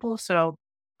example. So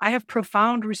I have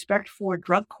profound respect for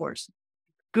drug courts.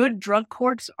 Good drug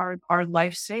courts are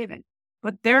life-saving,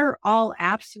 but they're all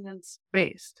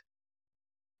abstinence-based.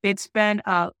 It's been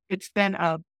a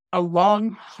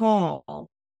long haul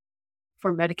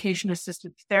for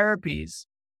medication-assisted therapies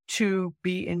to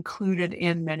be included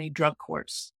in many drug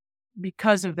courts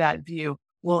because of that view.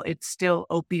 Well, it's still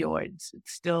opioids.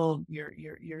 It's still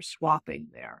you're swapping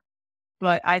there.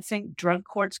 But I think drug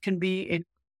courts can be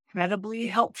incredibly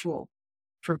helpful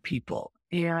for people.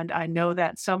 And I know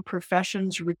that some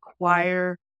professions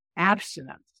require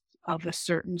abstinence of a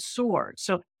certain sort.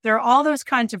 So there are all those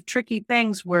kinds of tricky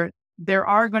things where there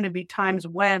are going to be times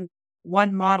when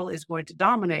one model is going to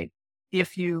dominate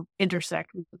if you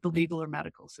intersect with the legal or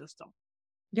medical system.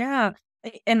 Yeah.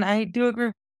 And I do agree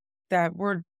with that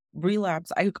word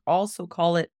relapse. I also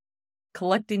call it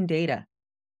collecting data.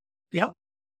 Yep.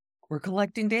 We're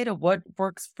collecting data. What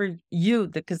works for you?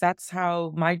 Because that's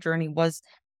how my journey was.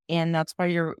 And that's why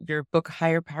your book,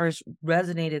 Higher Powers,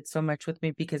 resonated so much with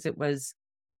me, because it was,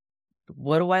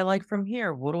 what do I like from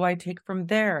here? What do I take from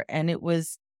there? And it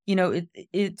was,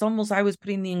 it's almost, I was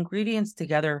putting the ingredients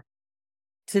together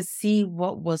to see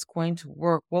what was going to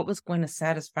work, what was going to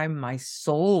satisfy my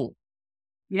soul.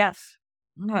 Yes.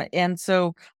 And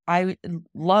so I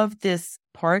love this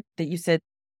part that you said,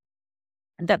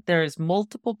 that there's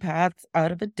multiple paths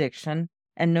out of addiction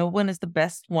and no one is the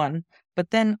best one.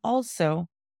 But then also,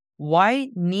 why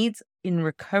needs in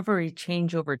recovery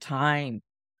change over time?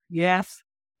 Yes.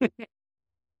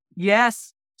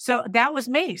 Yes. So that was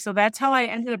me. So that's how I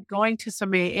ended up going to some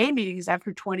AA meetings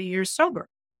after 20 years sober.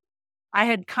 I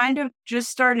had kind of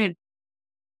just started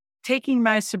taking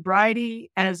my sobriety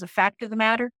as a fact of the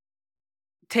matter,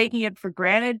 taking it for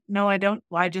granted. No, I don't.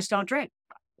 Well, I just don't drink.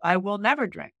 I will never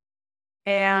drink.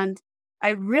 And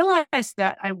I realized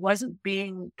that I wasn't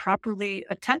being properly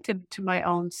attentive to my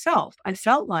own self. I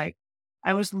felt like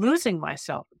I was losing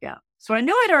myself again. So I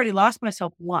knew I'd already lost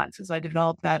myself once as I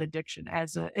developed that addiction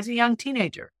as a young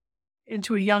teenager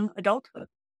into a young adulthood.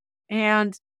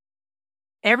 And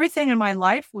everything in my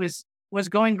life was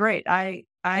going great. I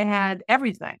had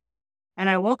everything. And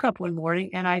I woke up one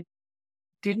morning and I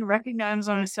didn't recognize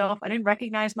myself. I didn't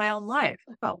recognize my own life.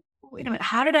 I thought, wait a minute,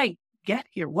 how did I get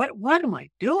here? What am I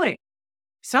doing?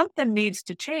 Something needs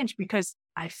to change because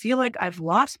I feel like I've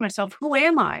lost myself. Who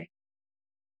am I?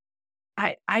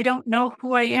 I don't know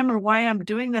who I am or why I'm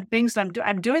doing the things I'm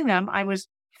doing them. I was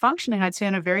functioning, I'd say,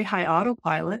 on a very high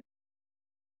autopilot,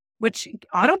 which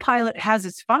autopilot has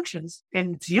its functions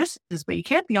and its uses, but you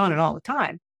can't be on it all the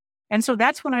time. And so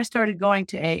that's when I started going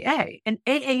to AA. And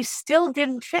AA still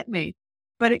didn't fit me,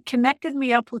 but it connected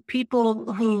me up with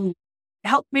people who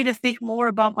helped me to think more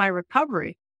about my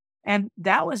recovery. And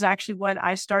that was actually when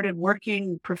I started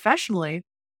working professionally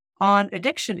on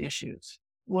addiction issues,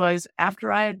 was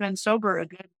after I had been sober a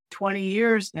good 20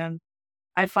 years and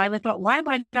I finally thought, why am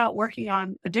I not working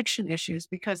on addiction issues?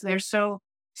 Because they're so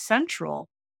central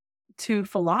to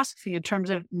philosophy in terms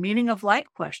of meaning of life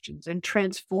questions and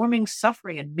transforming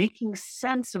suffering and making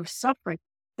sense of suffering.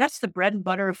 That's the bread and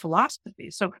butter of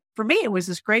philosophy. So for me, it was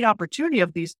this great opportunity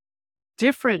of these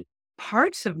different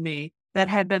parts of me that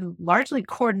had been largely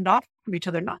cordoned off from each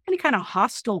other, not in any kind of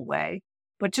hostile way,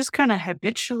 but just kind of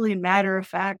habitually matter of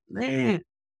fact.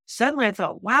 Suddenly I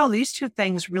thought, wow, these two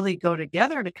things really go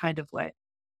together in a kind of way.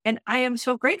 And I am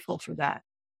so grateful for that.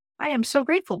 I am so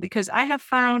grateful because I have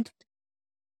found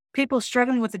people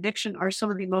struggling with addiction are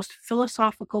some of the most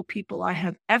philosophical people I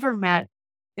have ever met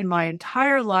in my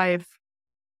entire life.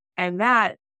 And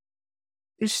that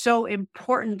is so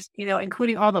important,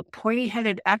 including all the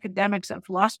pointy-headed academics at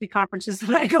philosophy conferences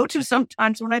that I go to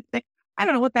sometimes when I think, I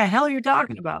don't know what the hell you're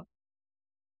talking about.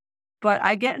 But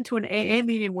I get into an AA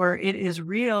meeting where it is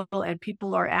real and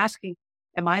people are asking,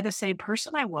 am I the same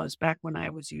person I was back when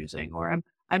I was using? Or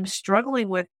I'm struggling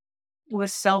with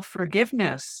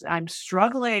self-forgiveness. I'm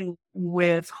struggling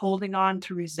with holding on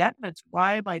to resentments.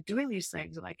 Why am I doing these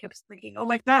things? And I kept thinking, oh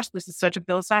my gosh, this is such a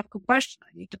philosophical question.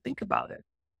 I need to think about it.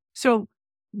 So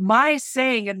my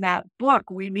saying in that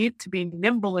book, we need to be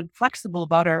nimble and flexible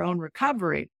about our own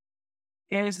recovery,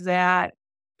 is that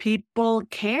people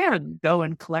can go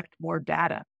and collect more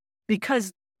data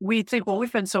because we think, well,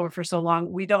 we've been sober for so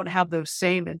long, we don't have those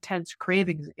same intense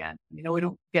cravings again. We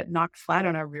don't get knocked flat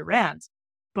on our rear ends,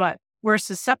 but we're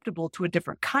susceptible to a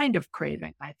different kind of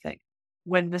craving, I think.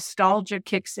 When nostalgia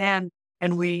kicks in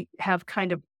and we have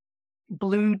kind of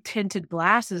blue tinted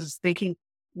glasses thinking,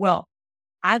 well,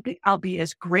 I'll be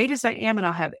as great as I am and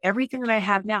I'll have everything that I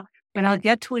have now and I'll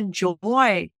get to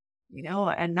enjoy,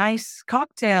 a nice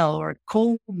cocktail or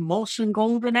cold Molson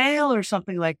Golden Ale or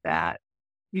something like that.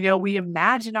 We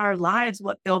imagine our lives,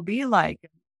 what they'll be like.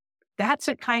 That's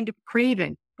a kind of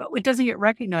craving, but it doesn't get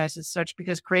recognized as such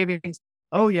because cravings,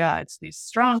 oh yeah, it's these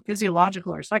strong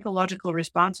physiological or psychological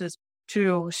responses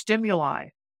to stimuli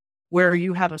where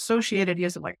you have associated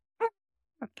ideas of like,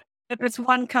 if it's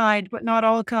one kind, but not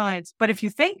all kinds. But if you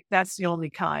think that's the only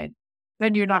kind,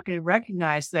 then you're not going to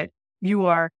recognize that you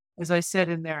are, as I said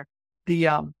in there,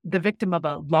 the victim of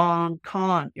a long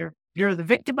con. You're the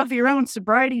victim of your own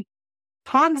sobriety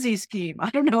Ponzi scheme. I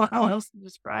don't know how else to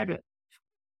describe it.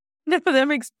 No, that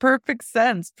makes perfect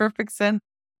sense. Perfect sense.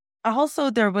 Also,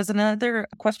 there was another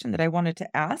question that I wanted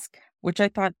to ask, which I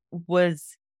thought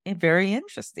was very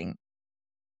interesting.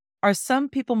 Are some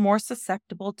people more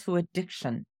susceptible to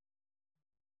addiction?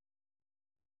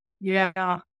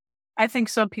 Yeah, I think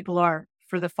some people are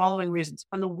for the following reasons.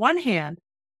 On the one hand,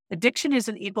 addiction is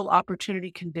an equal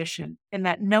opportunity condition in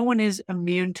that no one is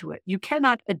immune to it. You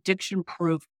cannot addiction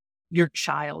proof your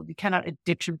child. You cannot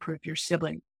addiction proof your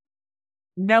sibling.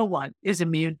 No one is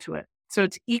immune to it. So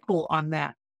it's equal on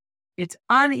that. It's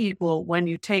unequal when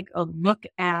you take a look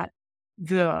at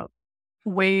the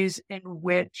ways in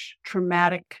which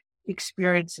traumatic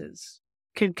experiences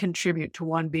can contribute to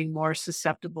one being more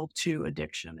susceptible to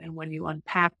addiction. And when you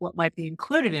unpack what might be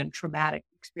included in traumatic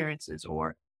experiences,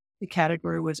 or the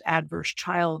category was adverse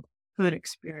childhood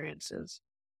experiences,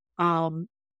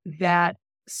 that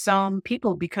some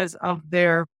people, because of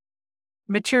their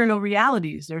material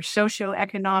realities, their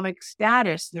socioeconomic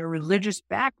status, their religious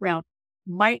background,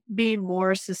 might be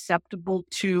more susceptible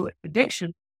to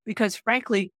addiction because,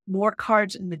 frankly, more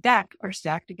cards in the deck are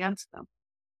stacked against them.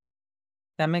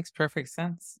 That makes perfect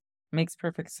sense. Makes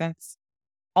perfect sense.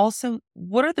 Also,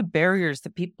 what are the barriers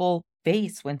that people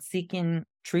face when seeking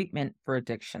treatment for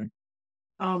addiction?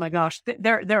 Oh my gosh,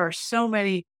 there are so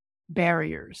many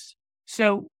barriers.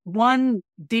 So one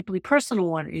deeply personal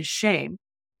one is shame.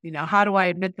 How do I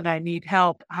admit that I need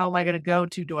help? How am I going to go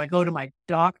to? Do I go to my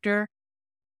doctor?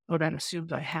 Oh, that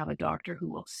assumes I have a doctor who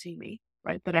will see me,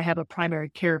 right? That I have a primary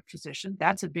care physician.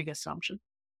 That's a big assumption.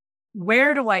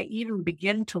 Where do I even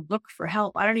begin to look for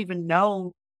help? I don't even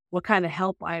know what kind of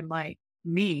help I might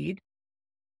need.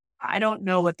 I don't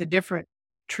know what the different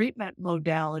treatment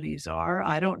modalities are.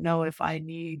 I don't know if I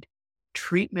need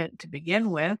treatment to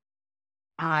begin with.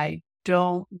 I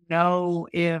don't know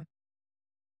if,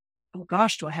 oh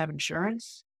gosh, do I have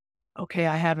insurance? Okay,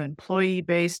 I have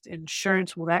employee-based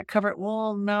insurance. Will that cover it?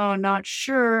 Well, no, not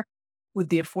sure. With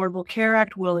the Affordable Care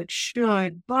Act, well, it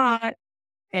should, but,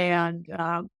 and,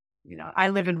 I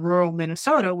live in rural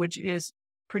Minnesota, which is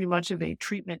pretty much of a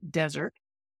treatment desert.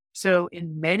 So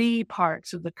in many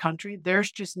parts of the country,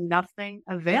 there's just nothing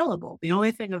available. The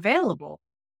only thing available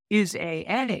is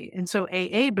AA. And so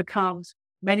AA becomes,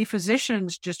 many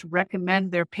physicians just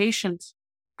recommend their patients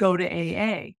go to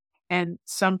AA. And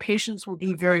some patients will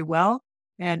do very well,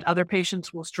 and other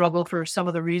patients will struggle for some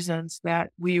of the reasons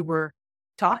that we were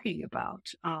talking about.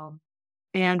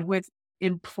 And with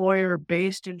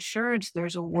employer-based insurance,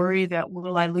 there's a worry that,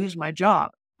 will I lose my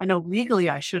job? I know legally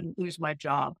I shouldn't lose my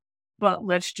job, but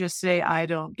let's just say I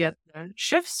don't get the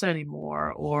shifts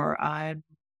anymore, or I'm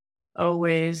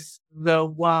always the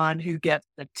one who gets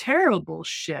the terrible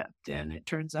shift. And it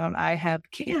turns out I have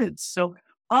kids. So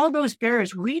all those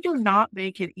barriers, we do not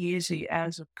make it easy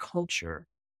as a culture,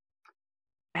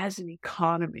 as an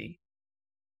economy,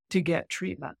 to get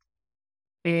treatment.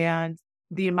 And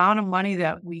the amount of money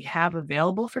that we have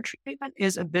available for treatment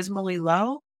is abysmally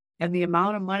low. And the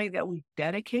amount of money that we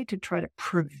dedicate to try to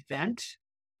prevent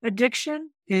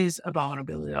addiction is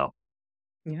abominably low.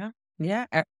 Yeah. Yeah.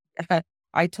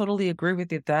 I totally agree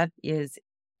with you. That is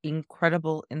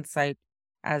incredible insight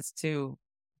as to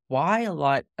why a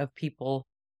lot of people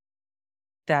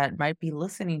that might be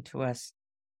listening to us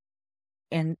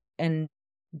and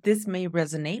this may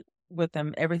resonate with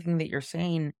them, everything that you're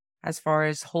saying as far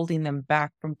as holding them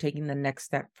back from taking the next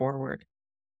step forward.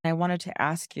 I wanted to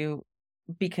ask you,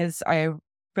 because I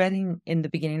read in the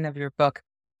beginning of your book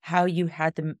how you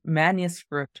had the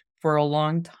manuscript for a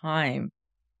long time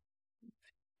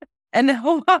and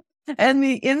and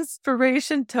the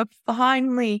inspiration to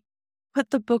finally put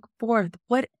the book forth.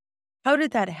 How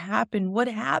did that happen? What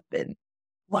happened?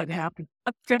 What happened?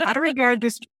 I regard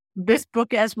this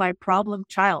book as my problem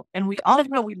child. And we all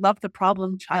know we love the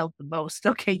problem child the most.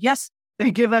 Okay, yes,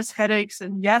 they give us headaches,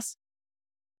 and yes,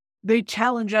 they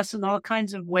challenge us in all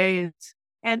kinds of ways.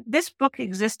 And this book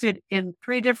existed in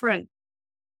 3 different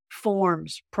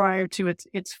forms prior to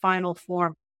its final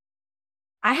form.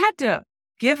 I had to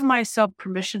give myself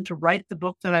permission to write the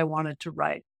book that I wanted to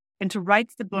write, and to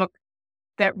write the book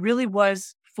that really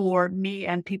was for me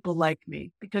and people like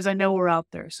me, because I know we're out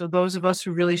there. So those of us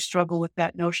who really struggle with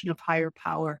that notion of higher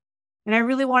power. And I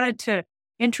really wanted to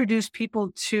introduce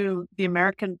people to the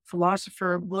American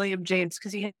philosopher, William James,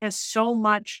 because he has so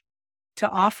much to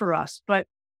offer us. But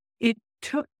it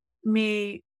took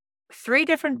me 3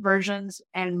 different versions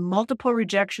and multiple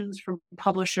rejections from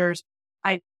publishers.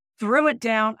 I threw it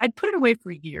down. I'd put it away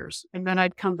for years, and then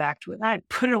I'd come back to it and I'd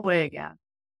put it away again.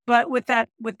 But with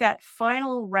that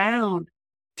final round,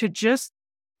 to just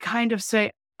kind of say,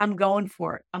 I'm going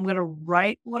for it. I'm going to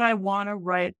write what I want to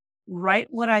write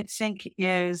what I think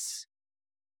is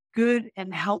good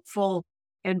and helpful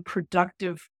and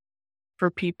productive for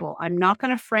people. I'm not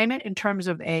going to frame it in terms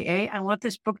of AA. I want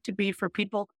this book to be for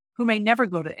people who may never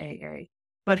go to AA,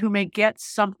 but who may get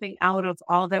something out of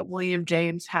all that William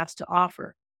James has to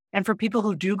offer. And for people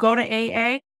who do go to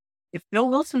AA, if Bill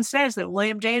Wilson says that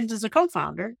William James is a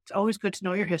co-founder, it's always good to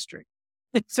know your history.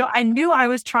 So I knew I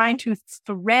was trying to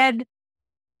thread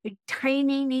a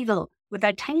tiny needle with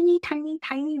a tiny, tiny,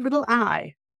 tiny little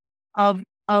eye of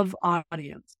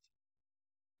audience.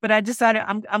 But I decided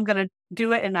I'm going to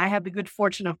do it. And I had the good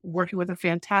fortune of working with a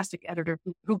fantastic editor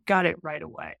who got it right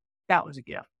away. That was a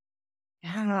gift.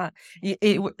 Yeah.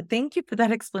 Thank you for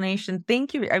that explanation.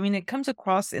 Thank you. I mean, it comes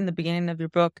across in the beginning of your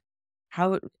book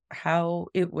how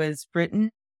it was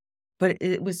written, but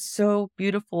it was so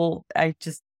beautiful.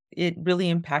 It really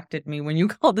impacted me when you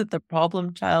called it the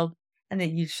problem child, and that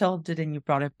you shelved it and you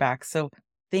brought it back. So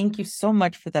thank you so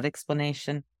much for that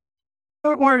explanation.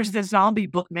 Or is the zombie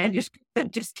book manuscript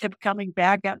that just kept coming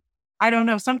back up? I don't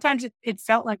know. Sometimes it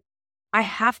felt like I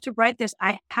have to write this.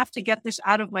 I have to get this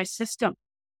out of my system.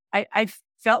 I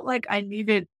felt like I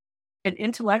needed an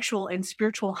intellectual and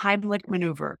spiritual Heimlich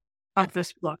maneuver of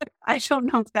this book. I don't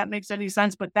know if that makes any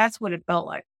sense, but that's what it felt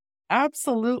like.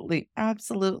 Absolutely.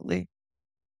 Absolutely.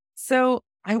 So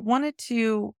I wanted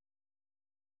to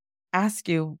ask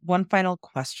you one final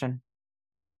question.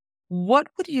 What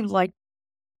would you like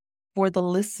for the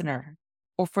listener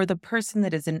or for the person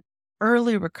that is in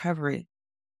early recovery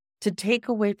to take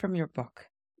away from your book?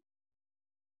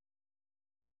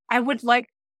 I would like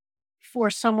for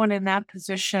someone in that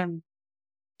position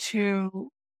to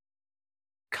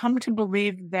come to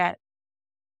believe that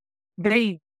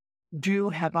they do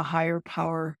have a higher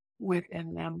power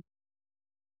within them,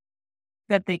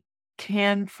 that they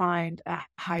can find a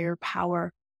higher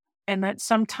power, and that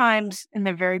sometimes in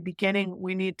the very beginning,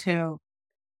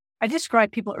 I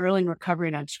describe people early in recovery,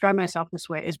 and I describe myself this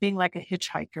way, as being like a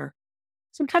hitchhiker.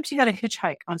 Sometimes you got to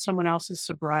hitchhike on someone else's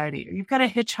sobriety, or you've got to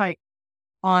hitchhike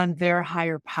on their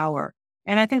higher power.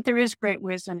 And I think there is great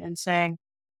wisdom in saying,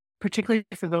 particularly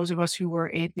for those of us who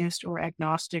are atheist or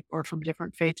agnostic or from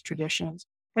different faith traditions,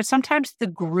 that sometimes the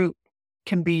group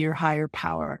can be your higher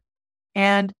power.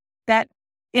 And that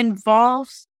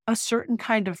involves a certain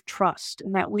kind of trust,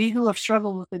 and that we who have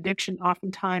struggled with addiction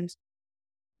oftentimes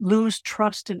lose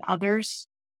trust in others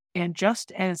and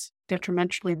just as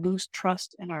detrimentally lose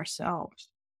trust in ourselves.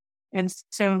 And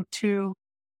so to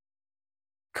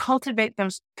cultivate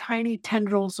those tiny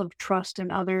tendrils of trust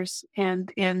in others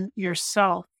and in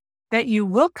yourself, that you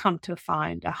will come to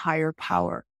find a higher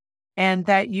power and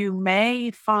that you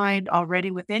may find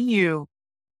already within you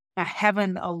a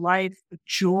heaven, a life, a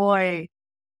joy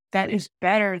that is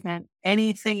better than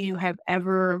anything you have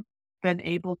ever been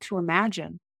able to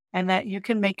imagine, and that you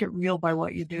can make it real by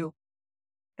what you do.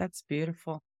 That's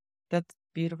beautiful. That's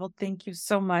beautiful. Thank you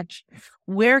so much.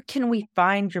 Where can we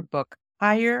find your book,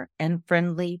 Higher and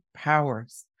Friendly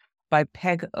Powers by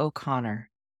Peg O'Connor?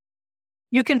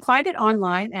 You can find it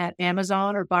online at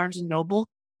Amazon or Barnes and Noble.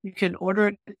 You can order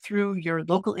it through your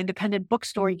local independent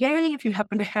bookstore. Yay, if you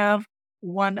happen to have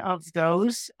one of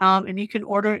those. And you can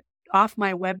order it off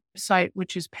my website,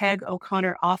 which is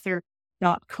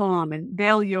PegO'ConnorAuthor.com. And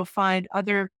there you'll find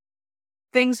other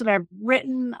things that I've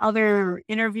written, other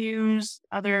interviews,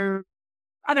 other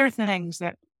things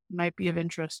that might be of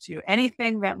interest to you.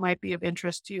 Anything that might be of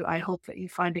interest to you, I hope that you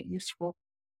find it useful.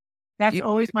 That's You-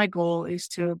 always my goal, is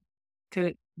to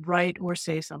write or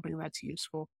say something that's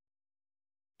useful.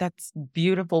 That's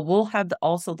beautiful. We'll have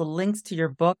also the links to your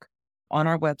book on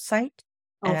our website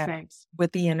Oh, thanks.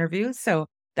 with the interview. So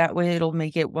that way it'll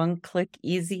make it one click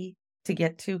easy to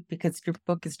get to, because your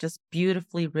book is just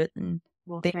beautifully written.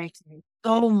 Well, Thank thank you.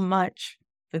 so much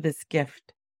for this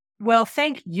gift. Well,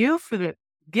 thank you for the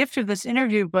gift of this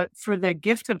interview, but for the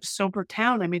gift of Sober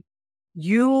Town. I mean,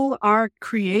 you are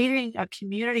creating a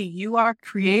community. You are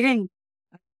creating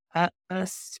a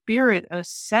spirit, a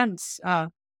sense, a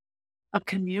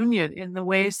communion in the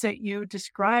ways that you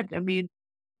described. I mean,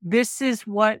 this is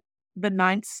what the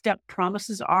 9th step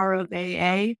promises are of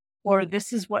AA, or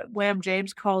this is what Wham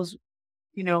James calls,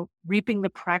 reaping the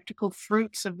practical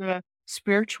fruits of the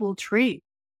spiritual tree.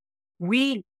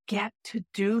 We get to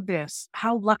do this.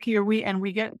 How lucky are we? And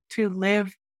we get to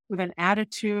live with an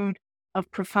attitude of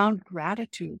profound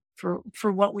gratitude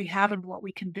for what we have and what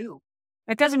we can do.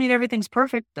 That doesn't mean everything's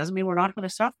perfect. Doesn't mean we're not going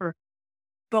to suffer,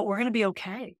 but we're going to be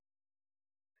okay.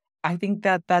 I think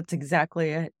that that's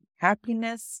exactly it.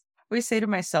 Happiness, I always say to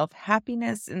myself,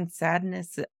 happiness and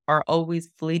sadness are always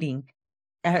fleeting.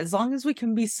 As long as we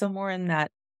can be somewhere in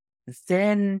that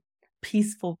zen,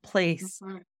 peaceful place,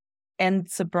 Mhm. and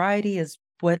sobriety is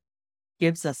what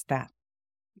gives us that.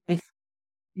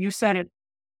 You said it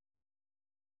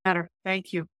better.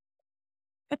 Thank you.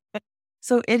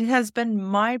 So it has been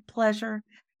my pleasure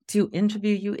to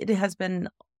interview you. It has been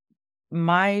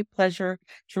my pleasure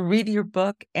to read your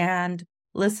book. And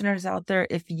listeners out there,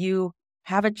 if you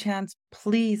have a chance,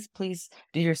 please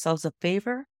do yourselves a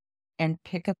favor and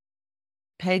pick up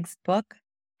Peg's book,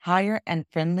 Higher and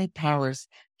Friendly Powers,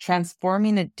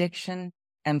 Transforming Addiction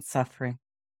and Suffering.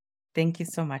 Thank you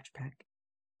so much, Peg.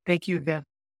 Thank you, Viv.